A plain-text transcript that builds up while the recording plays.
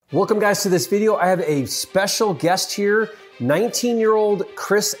Welcome guys to this video. I have a special guest here. 19-year-old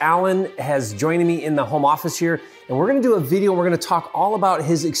Chris Allen has joined me in the home office here, and we're gonna do a video. We're gonna talk all about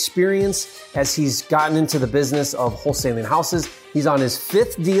his experience as he's gotten into the business of wholesaling houses. He's on his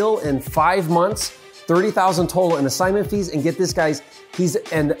 5th deal in 5 months, $30,000 total in assignment fees. And get this, guys, he's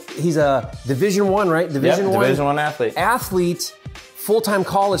a Division I, right? Division I athlete, full-time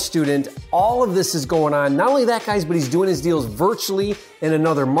college student. All of this is going on. Not only that, guys, but he's doing his deals virtually in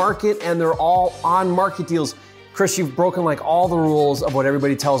another market, and they're all on-market deals. Chris, you've broken like all the rules of what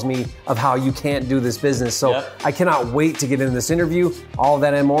everybody tells me of how you can't do this business. So I cannot wait to get into this interview. All of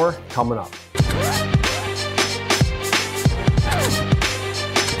that and more coming up.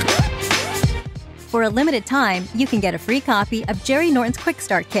 For a limited time, you can get a free copy of Jerry Norton's Quick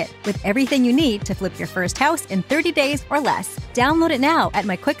Start Kit with everything you need to flip your first house in 30 days or less. Download it now at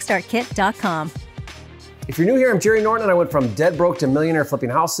myquickstartkit.com. If you're new here, I'm Jerry Norton, and I went from dead broke to millionaire flipping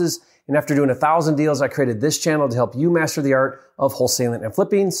houses. And after doing 1,000 deals, I created this channel to help you master the art of wholesaling and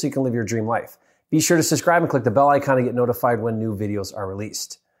flipping so you can live your dream life. Be sure to subscribe and click the bell icon to get notified when new videos are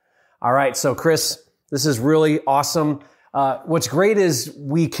released. All right, so Chris, this is really awesome. What's great is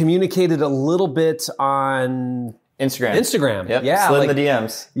we communicated a little bit on Instagram. Yep. Yeah. Slid in the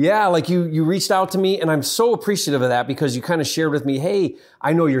DMs. Yeah. Like you reached out to me, and I'm so appreciative of that because you kind of shared with me, hey,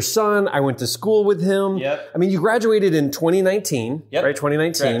 I know your son. I went to school with him. Yep. I mean, you graduated in 2019, right?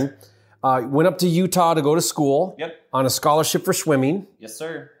 2019. Went up to Utah to go to school. Yep. On a scholarship for swimming. Yes,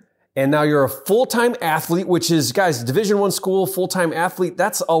 sir. And now you're a full-time athlete, which is, guys, Division I school, full-time athlete.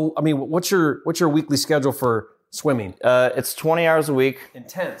 What's your weekly schedule for swimming? It's 20 hours a week.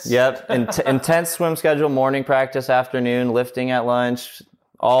 Intense. Yep. Intense swim schedule, morning practice, afternoon, lifting at lunch,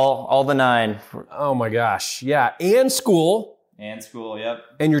 all the 9. Oh my gosh. Yeah. And school. Yep.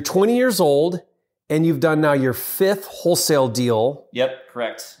 And you're 20 years old, and you've done now your 5th wholesale deal. Yep,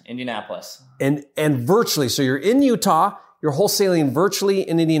 correct. Indianapolis. And virtually. So you're in Utah, you're wholesaling virtually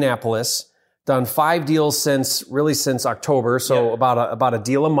in Indianapolis, done 5 deals since October. So about a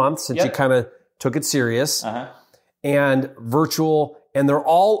deal a month since you kind of took it serious. And virtual, and they're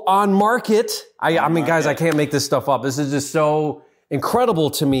all on market. I mean, guys, I can't make this stuff up. This is just so incredible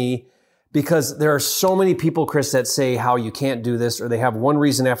to me because there are so many people, Chris, that say how you can't do this, or they have one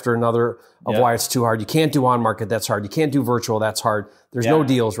reason after another of why it's too hard. You can't do on market, that's hard. You can't do virtual, that's hard. There's no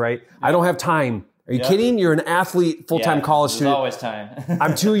deals, right? I don't have time. Are you kidding? You're an athlete, full-time college student. There's always time.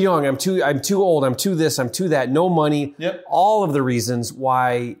 I'm too young, I'm too old, I'm too this, I'm too that, no money. All of the reasons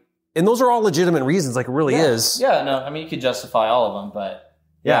why. And those are all legitimate reasons, like it really is. Yeah, no, I mean, you could justify all of them, but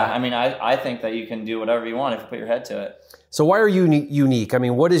I mean, I think that you can do whatever you want if you put your head to it. So why are you unique? I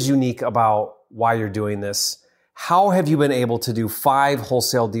mean, what is unique about why you're doing this? How have you been able to do 5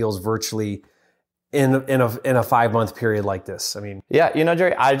 wholesale deals virtually in a 5-month period like this? I mean, yeah, you know,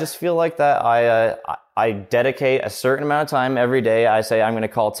 Jerry, I just feel like that I dedicate a certain amount of time every day. I say I'm going to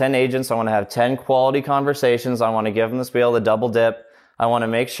call 10 agents. I want to have 10 quality conversations. I want to give them the spiel, the double dip. I want to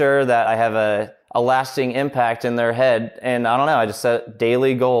make sure that I have a lasting impact in their head. And I don't know, I just set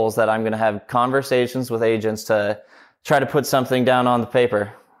daily goals that I'm going to have conversations with agents to try to put something down on the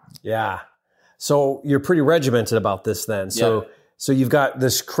paper. Yeah. So you're pretty regimented about this then. So you've got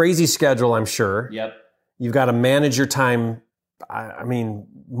this crazy schedule, I'm sure. Yep. You've got to manage your time. I mean,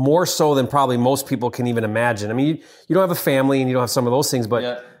 more so than probably most people can even imagine. I mean, you don't have a family and you don't have some of those things,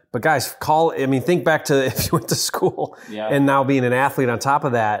 but But guys, think back to if you went to school and now being an athlete on top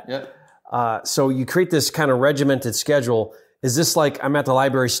of that. So you create this kind of regimented schedule. Is this like I'm at the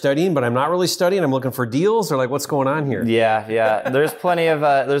library studying, but I'm not really studying? I'm looking for deals, or like what's going on here? Yeah. There's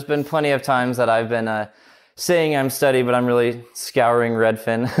been plenty of times that I've been saying I'm studying, but I'm really scouring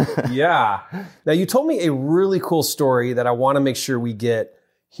Redfin. Yeah. Now you told me a really cool story that I want to make sure we get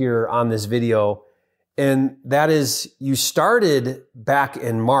here on this video. And that is, you started back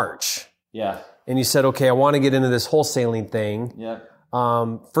in March. Yeah. And you said, okay, I want to get into this wholesaling thing. Yeah.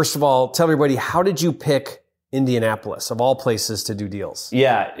 First of all, tell everybody, how did you pick Indianapolis, of all places, to do deals?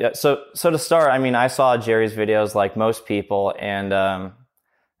 Yeah. So to start, I mean, I saw Jerry's videos like most people, and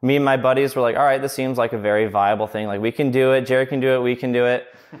me and my buddies were like, all right, this seems like a very viable thing. Like, we can do it. Jerry can do it. We can do it.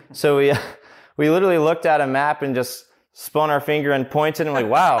 So we literally looked at a map and just spun our finger and pointed and like,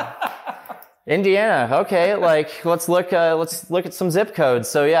 wow. Indiana, okay, like let's look at some zip codes.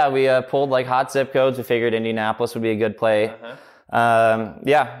 So yeah, we pulled like hot zip codes. We figured Indianapolis would be a good play.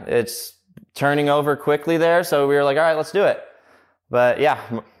 It's turning over quickly there, so we were like, all right, let's do it. But yeah,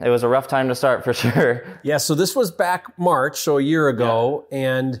 it was a rough time to start for sure. Yeah, so this was back March, so a year ago,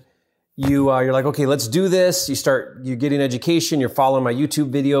 and you're like, okay, let's do this. You're getting education. You're following my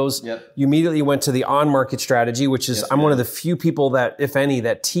YouTube videos. Yep. You immediately went to the on-market strategy, which is I'm one of the few people that, if any,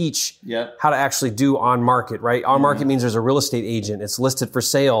 that teach how to actually do on-market, right? On-market means there's a real estate agent. It's listed for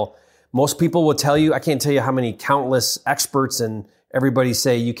sale. Most people will tell you, I can't tell you how many countless experts and everybody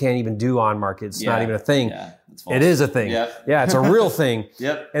say you can't even do on-market. It's not even a thing. Yeah, it is a thing. Yeah, it's a real thing.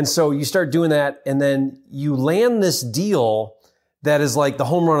 And so you start doing that, and then you land this deal that is like the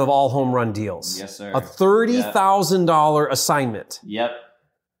home run of all home run deals. Yes, sir. A $30,000 assignment. Yep.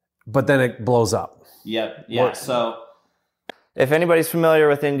 But then it blows up. Yep. Yeah. So if anybody's familiar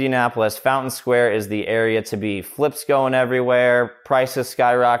with Indianapolis, Fountain Square is the area to be. Flips going everywhere, prices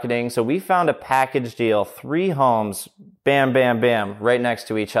skyrocketing. So we found a package deal, 3 homes, bam, bam, bam, right next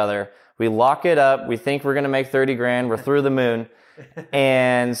to each other. We lock it up. We think we're going to make 30 grand. We're through the moon.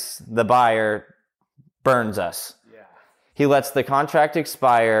 And the buyer burns us. He lets the contract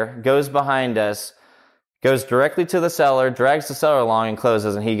expire, goes behind us, goes directly to the seller, drags the seller along and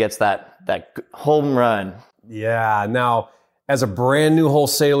closes, and he gets that home run. Yeah. Now, as a brand new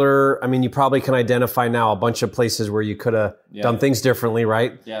wholesaler, I mean, you probably can identify now a bunch of places where you could have done things differently,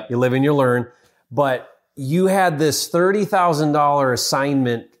 right? You live and you learn. But you had this $30,000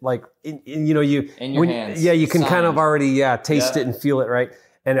 assignment, like, in your hands. Yeah, you can kind of already taste it and feel it, right?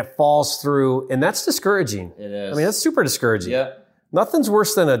 And it falls through, and that's discouraging. It is. I mean, that's super discouraging. Nothing's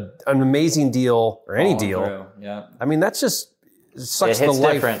worse than an amazing deal or any deal. Through. I mean, that's just sucks it hits the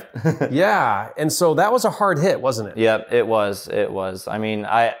life. Different. Yeah, and so that was a hard hit, wasn't it? Yep, it was. It was. I mean,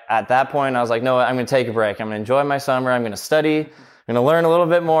 at that point, I was like, no, I'm going to take a break. I'm going to enjoy my summer. I'm going to study. I'm going to learn a little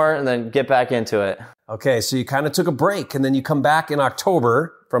bit more, and then get back into it. Okay, so you kind of took a break, and then you come back in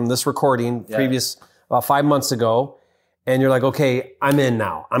October from this recording, previous about 5 months ago. And you're like, okay, I'm in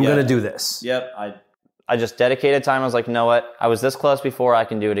now. I'm going to do this. Yep. I just dedicated time. I was like, you know what? I was this close before. I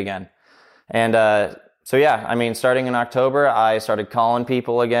can do it again. And starting in October, I started calling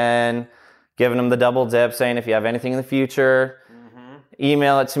people again, giving them the double dip, saying if you have anything in the future,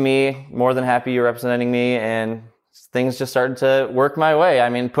 email it to me. More than happy you're representing me. And things just started to work my way. I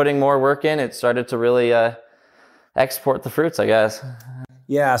mean, putting more work in, it started to really export the fruits, I guess.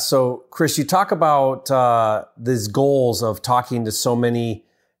 Yeah. So, Chris, you talk about these goals of talking to so many,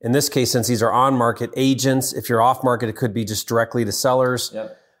 in this case, since these are on-market agents. If you're off-market, it could be just directly to sellers.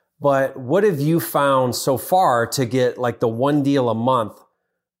 But what have you found so far to get like the one deal a month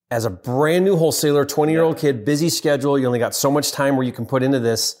as a brand new wholesaler, 20-year-old kid, busy schedule? You only got so much time where you can put into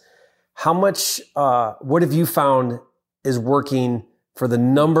this. How much, what have you found is working for the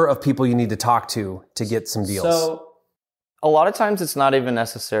number of people you need to talk to get some deals? So, a lot of times it's not even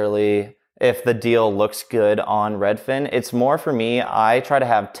necessarily if the deal looks good on Redfin. It's more for me, I try to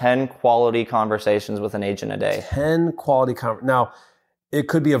have 10 quality conversations with an agent a day. 10 quality Now, it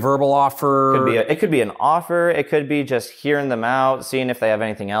could be a verbal offer. It could be an offer. It could be just hearing them out, seeing if they have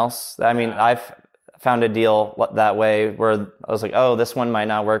anything else. I mean, I've found a deal that way where I was like, oh, this one might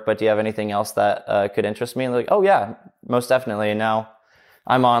not work, but do you have anything else that could interest me? And they're like, oh yeah, most definitely. And now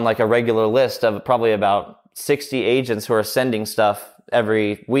I'm on like a regular list of probably about 60 agents who are sending stuff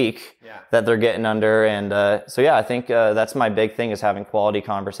every week that they're getting under. And I think that's my big thing is having quality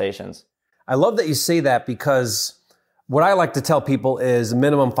conversations. I love that you say that, because what I like to tell people is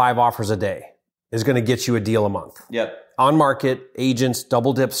minimum 5 offers a day is going to get you a deal a month. On market, agents,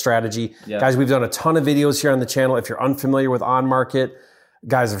 double dip strategy. Guys, we've done a ton of videos here on the channel. If you're unfamiliar with on market,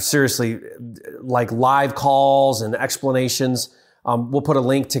 guys are seriously like live calls and explanations. We'll put a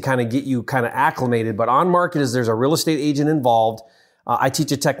link to kind of get you kind of acclimated. But on market is there's a real estate agent involved. I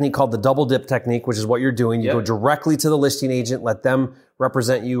teach a technique called the double dip technique, which is what you're doing. You go directly to the listing agent, let them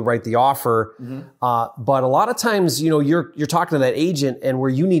represent you, write the offer. But a lot of times, you're talking to that agent, and where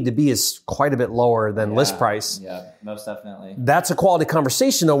you need to be is quite a bit lower than list price. Yeah, most definitely. That's a quality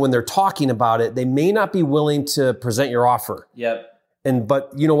conversation, though. When they're talking about it, they may not be willing to present your offer. But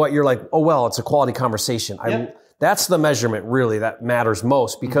you know what? You're like, oh, well, it's a quality conversation. That's the measurement really that matters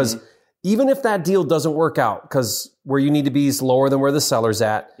most, because even if that deal doesn't work out, because where you need to be is lower than where the seller's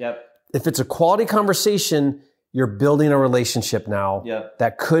at. If it's a quality conversation, you're building a relationship now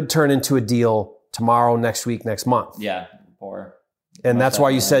that could turn into a deal tomorrow, next week, next month. And that's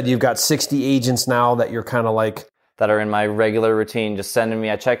why you said you've got 60 agents now that you're kind of like, that are in my regular routine, just sending me.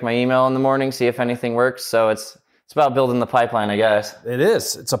 I check my email in the morning, see if anything works. So it's about building the pipeline, I guess. It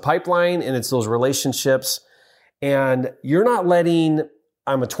is. It's a pipeline, and it's those relationships. And you're not letting,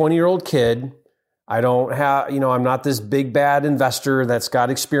 I'm a 20-year-old kid. I don't have, I'm not this big bad investor that's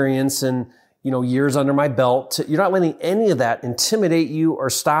got experience and, years under my belt. You're not letting any of that intimidate you or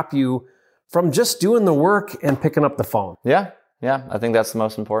stop you from just doing the work and picking up the phone. Yeah. Yeah, I think that's the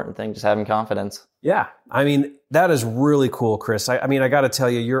most important thing, just having confidence. Yeah. I mean, that is really cool, Chris. I mean, I got to tell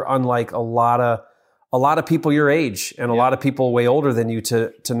you, you're unlike a lot of people your age and a lot of people way older than you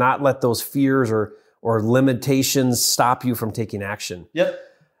to not let those fears or limitations stop you from taking action. Yep.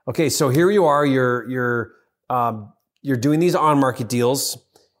 Okay, so here you are. You're doing these on-market deals.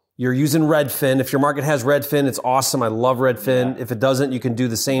 You're using Redfin. If your market has Redfin, it's awesome. I love Redfin. Yeah. If it doesn't, you can do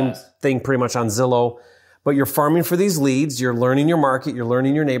the same thing pretty much on Zillow. But you're farming for these leads. You're learning your market. You're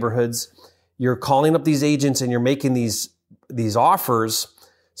learning your neighborhoods. You're calling up these agents and you're making these offers.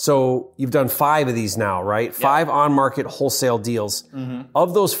 So you've done 5 of these now, right? Yep. 5 on-market wholesale deals. Mm-hmm.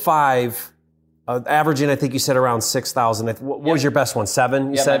 Of those 5, averaging, I think you said around 6,000. What was your best one? 7?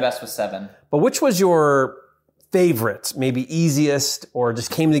 You said? My best was 7. But which was your favorite, maybe easiest, or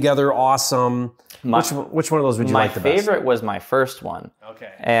just came together awesome? Which one of those would you like the best? My favorite was my first one.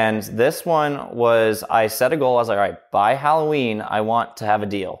 Okay. And this one was, I set a goal. I was like, all right, by Halloween, I want to have a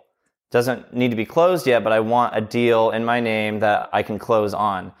deal. Doesn't need to be closed yet, but I want a deal in my name that I can close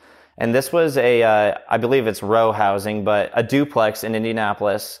on. And this was I believe it's row housing, but a duplex in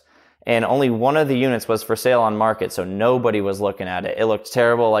Indianapolis. And only one of the units was for sale on market, so nobody was looking at it. It looked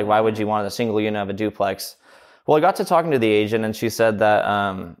terrible. Like, why would you want a single unit of a duplex? Well, I got to talking to the agent, and she said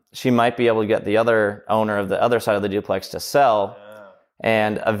that she might be able to get the other owner of the other side of the duplex to sell.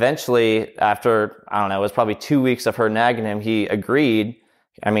 And eventually, after, I don't know, it was probably 2 weeks of her nagging him, he agreed.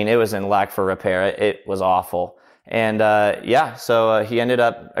 I mean, it was in lack for repair. It was awful. And so he ended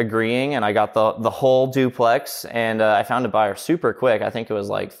up agreeing, and I got the whole duplex, and I found a buyer super quick. I think it was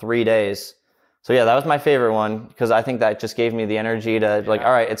like 3 days. So yeah, that was my favorite one, because I think that just gave me the energy to like,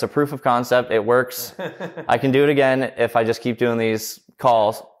 all right, it's a proof of concept. It works. I can do it again if I just keep doing these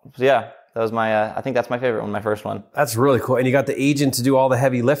calls. So yeah, that was my, I think that's my favorite one, my first one. That's really cool. And you got the agent to do all the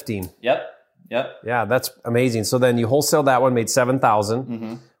heavy lifting. Yep. Yeah, that's amazing. So then you wholesale that one, made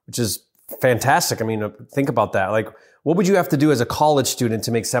 $7,000, which is fantastic. I mean, think about that. Like, what would you have to do as a college student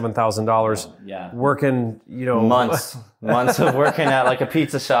to make $7,000 working, months of working at like a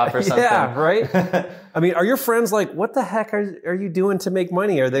pizza shop or something? Yeah, right? I mean, are your friends like, what the heck are you doing to make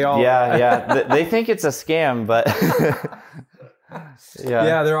money? Are they all... Yeah. They think it's a scam, but...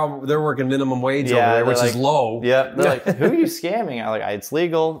 Yeah, they're working minimum wage over there, which is low. Yeah, they're like, who are you scamming? I'm like, it's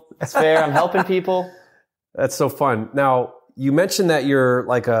legal, it's fair, I'm helping people. That's so fun. Now, you mentioned that you're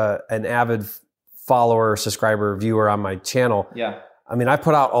like an avid follower, subscriber, viewer on my channel. Yeah. I mean, I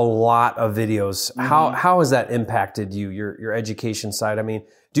put out a lot of videos. Mm-hmm. How has that impacted you, your education side? I mean,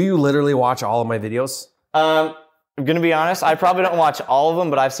 do you literally watch all of my videos? I'm going to be honest, I probably don't watch all of them,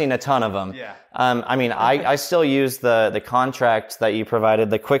 but I've seen a ton of them. Yeah. I mean, I still use the contract that you provided,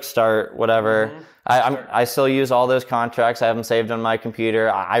 the quick start, whatever. Mm-hmm. I still use all those contracts. I have them saved on my computer.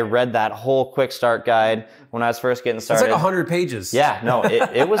 I read that whole quick start guide when I was first getting started. It's like 100 pages. Yeah, no,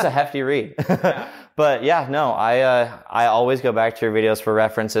 it was a hefty read. But yeah, no, I always go back to your videos for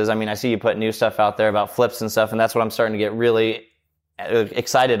references. I mean, I see you put new stuff out there about flips and stuff, and that's what I'm starting to get really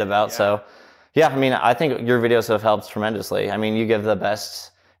excited about. Yeah. So yeah, I mean, I think your videos have helped tremendously. I mean, you give the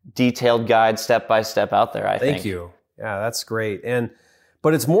best detailed guide step by step out there, I think. Thank you. Yeah, that's great.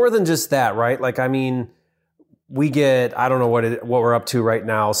 But it's more than just that, right? Like, I mean, we get, I don't know what we're up to right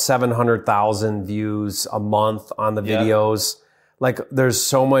now, 700,000 views a month on the videos. Like, there's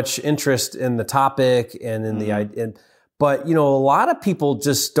so much interest in the topic and in the, but a lot of people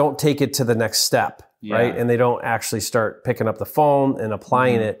just don't take it to the next step, right? And they don't actually start picking up the phone and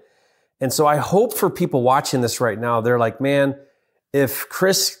applying it. And so I hope for people watching this right now, they're like, man, if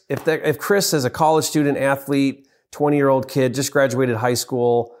Chris is a college student, athlete, 20-year-old kid, just graduated high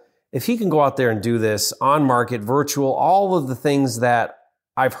school, if he can go out there and do this on market, virtual, all of the things that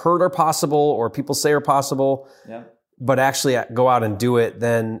I've heard are possible or people say are possible, but actually go out and do it,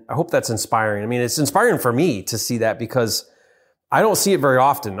 then I hope that's inspiring. I mean, it's inspiring for me to see that because I don't see it very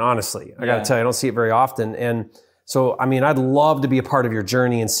often, honestly. I got to tell you, I don't see it very often. And so, I mean, I'd love to be a part of your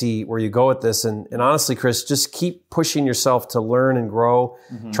journey and see where you go with this. And honestly, Chris, just keep pushing yourself to learn and grow,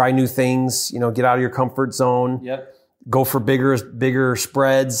 try new things, get out of your comfort zone, go for bigger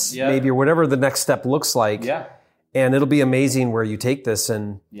spreads, maybe, or whatever the next step looks like. Yeah. And it'll be amazing where you take this.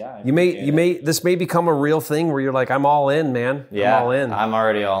 And this may become a real thing where you're like, I'm all in, man. Yeah, I'm all in. I'm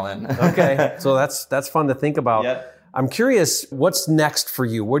already all in. Okay. So that's fun to think about. Yep. I'm curious, what's next for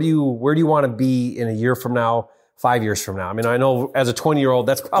you? Where do you want to be in a year from now? 5 years from now. I mean, I know as a 20-year-old,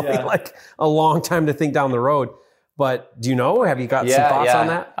 that's probably like a long time to think down the road. But do you know? Have you got some thoughts on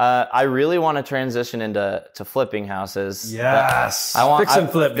that? I really want to transition into flipping houses. Yes. Fix and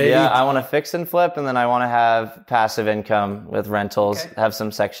flip, baby. Yeah, I want to fix and flip, and then I want to have passive income with rentals, have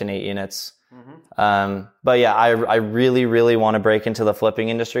some Section 8 units. But yeah, I really, really want to break into the flipping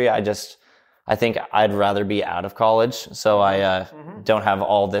industry. I think I'd rather be out of college, so I don't have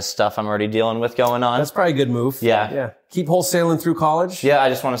all this stuff I'm already dealing with going on. That's probably a good move. Yeah. Keep wholesaling through college. Yeah, I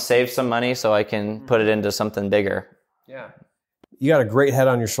just want to save some money so I can put it into something bigger. Yeah. You got a great head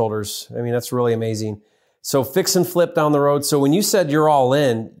on your shoulders. I mean, that's really amazing. So fix and flip down the road. So when you said you're all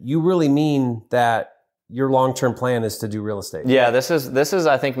in, you really mean that your long-term plan is to do real estate? Yeah, this is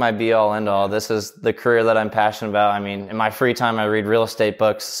I think my be-all end-all. This is the career that I'm passionate about. I mean, in my free time, I read real estate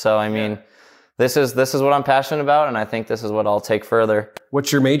books. So I mean, this is what I'm passionate about, and I think this is what I'll take further.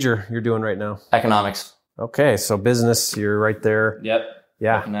 What's your major you're doing right now? Economics. Okay, so business, you're right there. Yep.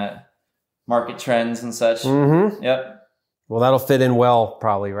 Yeah. Looking at market trends and such. Mm-hmm. Yep. Well, that'll fit in well,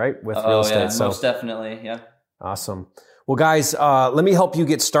 probably, right, with real estate. Yeah, so most definitely. Yeah. Awesome. Well, guys, let me help you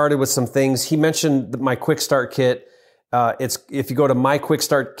get started with some things. He mentioned my Quick Start Kit. It's if you go to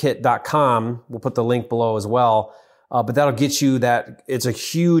myquickstartkit.com, we'll put the link below as well. But that'll get you that. It's a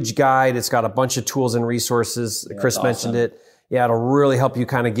huge guide. It's got a bunch of tools and resources. Yeah, Chris mentioned it. Yeah, it'll really help you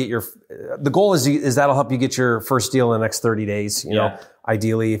kind of get your. The goal is that'll help you get your first deal in the next 30 days. You know,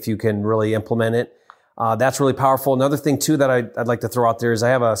 ideally, if you can really implement it. That's really powerful. Another thing too that I'd like to throw out there is I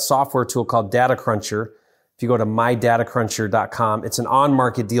have a software tool called Data Cruncher. If you go to mydatacruncher.com, it's an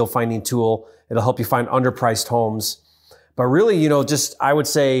on-market deal finding tool. It'll help you find underpriced homes. But really, you know, just I would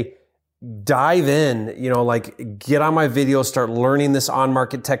say dive in, you know, like get on my video, start learning this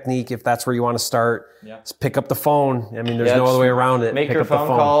on-market technique if that's where you want to start. Yeah. Just pick up the phone. I mean, there's no other way around it. Make your phone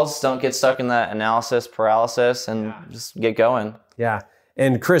calls. Don't get stuck in that analysis paralysis and just get going. Yeah.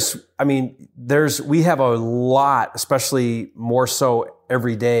 And Chris, I mean, we have a lot, especially more so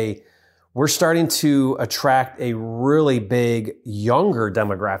every day. We're starting to attract a really big younger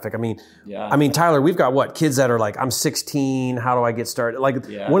demographic. I mean, Tyler, we've got kids that are like, I'm 16. How do I get started? Like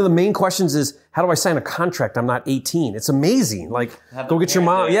one of the main questions is, how do I sign a contract? I'm not 18. It's amazing. Like go get your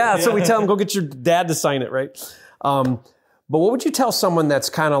mom. Yeah. So we tell them, go get your dad to sign it. Right. But what would you tell someone that's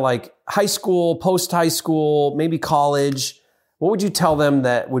kind of like high school, post high school, maybe college? What would you tell them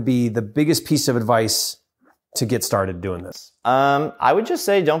that would be the biggest piece of advice to get started doing this? I would just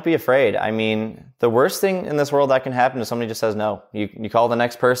say don't be afraid. I mean, the worst thing in this world that can happen is somebody just says no. You call the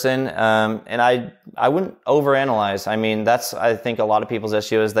next person, and I wouldn't overanalyze. I mean, that's I think a lot of people's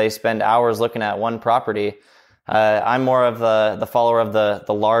issue is they spend hours looking at one property. I'm more of the follower of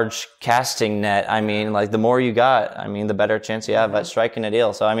the large casting net. I mean, like the more you got, I mean, the better chance you have at striking a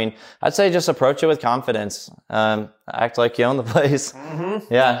deal. So, I mean, I'd say just approach it with confidence. Act like you own the place.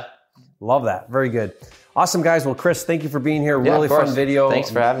 Mm-hmm. Yeah. Love that. Very good. Awesome, guys. Well, Chris, thank you for being here. Really fun video.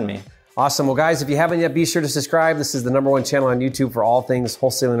 Thanks for having me. Awesome. Well, guys, if you haven't yet, be sure to subscribe. This is the #1 channel on YouTube for all things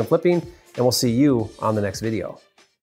wholesaling and flipping, and we'll see you on the next video.